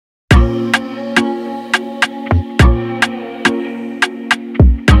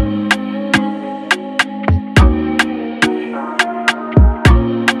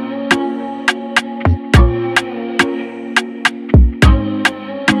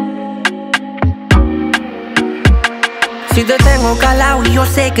Si te tengo calau y yo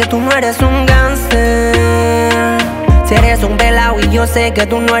sé que tú no eres un gangster, si eres un pelau y yo sé que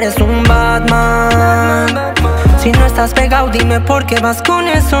tú no eres un badman. Si no estás pegau, dime por qué vas con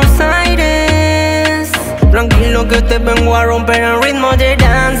esos aires. Tranquilo que te vengo a romper el ritmo de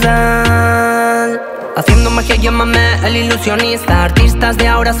Dancehall. Haciendo magia, llámame el ilusionista. Artistas de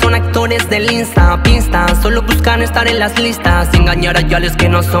ahora son actores del Insta, pista, solo buscan estar en las listas y engañar a yales que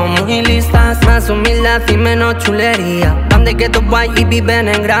no son muy listas. Más humildad y menos chulería, van de ghetto white y viven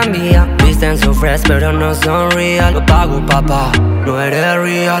en Gran Vía. Visten su fresh pero no son real. Lo pago papá, no eres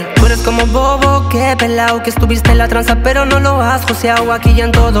real. Tú eres como bobo, que pelau, que estuviste en la tranza pero no lo has joseado. Aquí y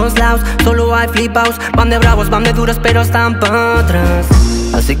en todos lados solo hay flip-outs. Van de bravos, van de duros pero están para atrás.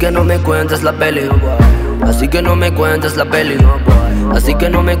 Así que no me cuentes la peli, así que no me cuentes la peli, así que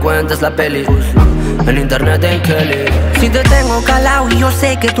no me cuentes la peli. En internet en Kelly. Si te tengo calau y yo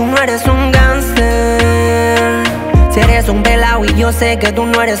sé que tú no eres un gangster, si eres un pelau y yo sé que tú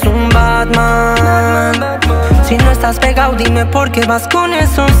no eres un badman. Si no estás pegau, dime por qué vas con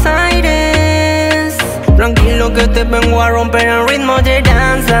esos aires. Tranquilo que te vengo a romper el ritmo de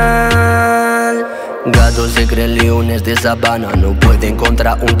Dancehall. Gatos se creen leones de sabana, no pueden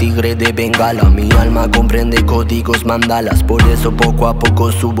contra un tigre de Bengala. Mi alma comprende códigos mandalas, por eso poco a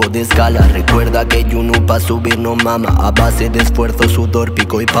poco subo de escala. Recuerda que Junuh pa' subir no mama, a base de esfuerzo, sudor,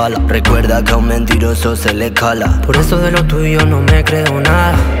 pico y pala. Recuerda que a un mentiroso se le cala, por eso de lo tuyo no me creo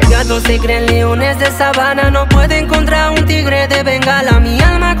nada. Gatos se creen leones de sabana, no pueden contra un tigre de Bengala. Mi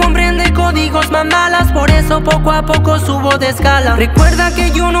alma comprende códigos mandalas, por eso poco a poco subo de escala. Recuerda que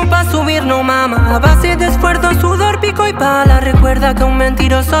Junuh pa' subir no mama, a base de esfuerzo, sudor, pico y pala. Recuerda que a un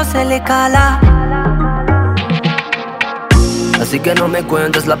mentiroso se le cala. Así que no me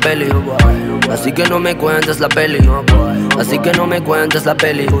cuentes la peli, así que no me cuentes la peli, así que no me cuentes la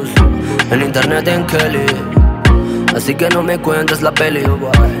peli. En internet en Kelly. Así que no me cuentes la peli,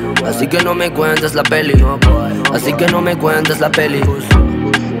 así que no me cuentes la peli, así que no me cuentes la peli.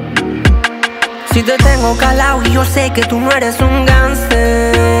 Si te tengo calau y yo sé que tú no eres un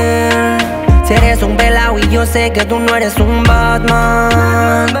gangster, si eres un pelau y yo sé que tú no eres un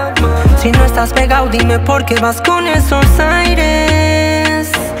badman. Si no estás pegau, dime por qué vas con esos aires.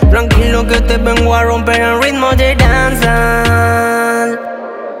 Tranquilo que te vengo a romper el ritmo de Dancehall.